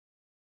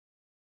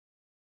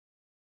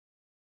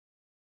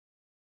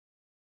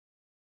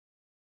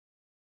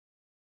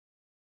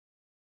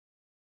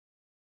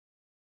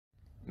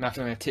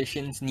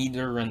Mathematicians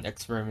neither run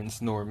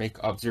experiments nor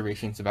make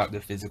observations about the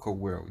physical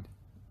world.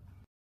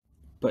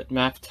 But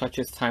math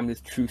touches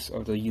timeless truths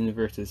of the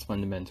universe's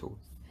fundamentals,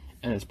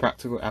 and has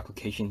practical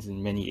applications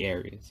in many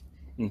areas,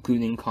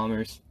 including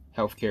commerce,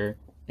 healthcare,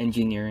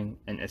 engineering,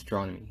 and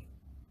astronomy.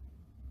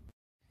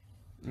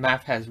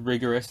 Math has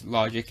rigorous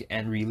logic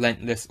and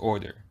relentless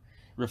order,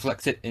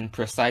 reflected in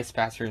precise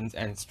patterns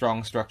and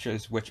strong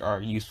structures which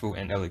are useful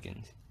and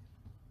elegant.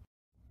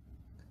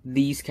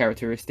 These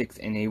characteristics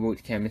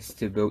enabled chemists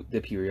to build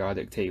the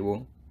periodic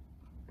table,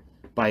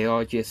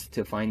 biologists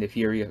to find the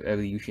theory of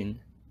evolution,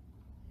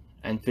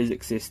 and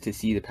physicists to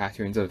see the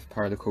patterns of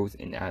particles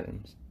in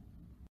atoms.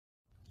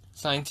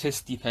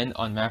 Scientists depend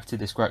on math to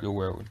describe the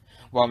world,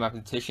 while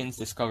mathematicians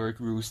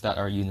discovered rules that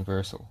are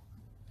universal.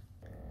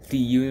 The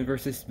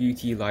universe's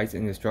beauty lies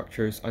in the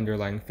structures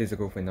underlying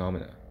physical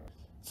phenomena,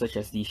 such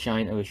as the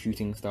shine of a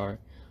shooting star,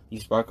 the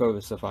sparkle of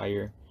a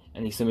sapphire,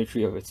 and the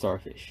symmetry of a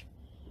starfish.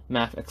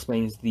 Math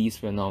explains these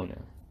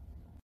phenomena.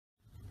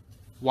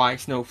 Why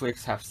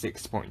snowflakes have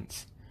 6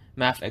 points.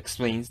 Math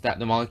explains that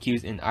the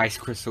molecules in ice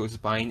crystals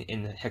bind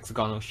in a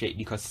hexagonal shape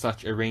because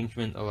such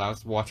arrangement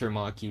allows water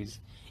molecules,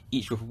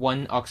 each with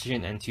 1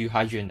 oxygen and 2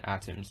 hydrogen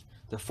atoms,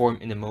 to form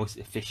in the most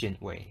efficient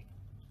way.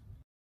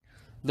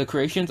 The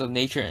creations of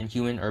nature and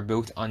human are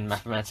built on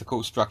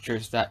mathematical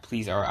structures that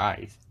please our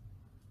eyes.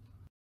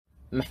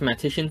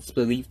 Mathematicians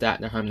believe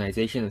that the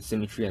harmonization of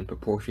symmetry and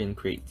proportion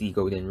creates the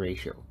golden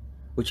ratio,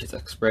 which is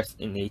expressed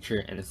in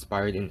nature and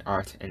inspired in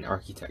art and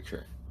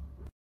architecture.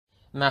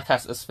 Math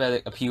has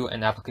aesthetic appeal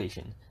and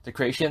application. The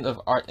creation of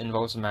art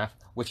involves math,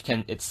 which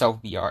can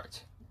itself be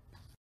art.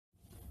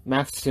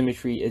 Math's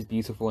symmetry is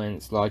beautiful and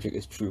its logic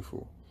is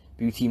truthful.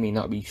 Beauty may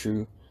not be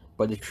true,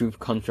 but the truth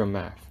comes from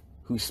math,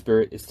 whose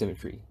spirit is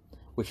symmetry,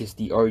 which is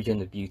the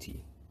origin of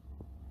beauty.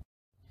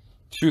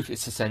 Truth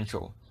is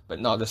essential, but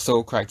not the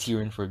sole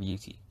criterion for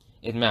beauty.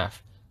 In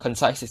math,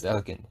 concise is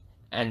elegant,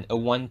 and a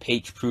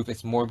one-page proof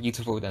is more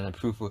beautiful than a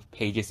proof with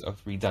pages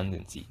of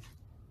redundancy.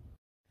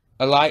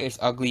 A lie is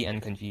ugly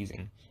and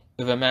confusing.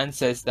 If a man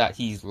says that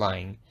he's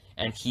lying,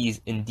 and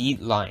he's indeed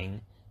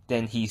lying,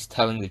 then he's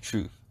telling the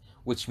truth,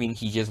 which means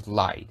he just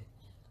lied.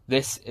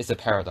 This is a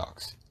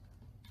paradox.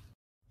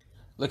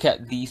 Look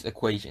at these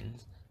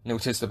equations.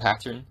 Notice the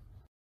pattern?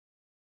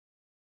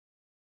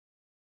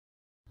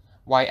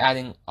 Why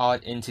adding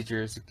odd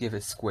integers give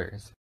us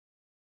squares?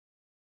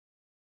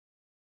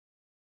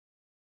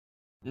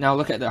 Now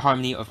look at the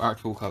harmony of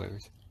artful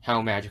colors.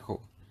 How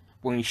magical.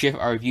 When we shift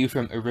our view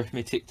from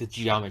arithmetic to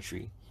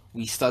geometry,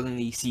 we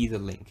suddenly see the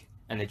link,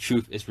 and the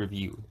truth is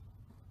revealed.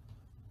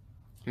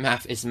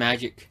 Math is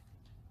magic,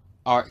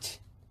 art,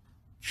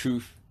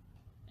 truth,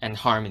 and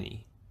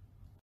harmony.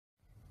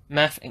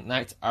 Math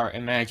ignites our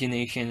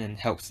imagination and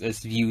helps us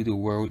view the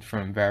world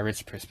from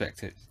various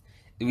perspectives.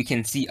 If we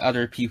can see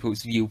other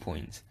people's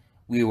viewpoints,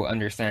 we will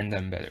understand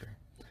them better.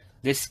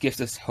 This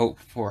gives us hope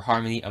for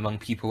harmony among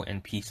people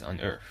and peace on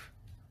Earth.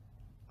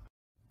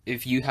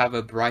 If you have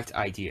a bright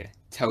idea,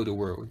 tell the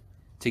world.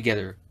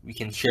 Together, we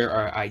can share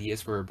our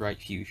ideas for a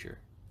bright future.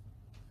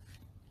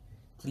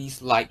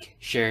 Please like,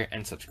 share,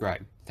 and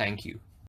subscribe. Thank you.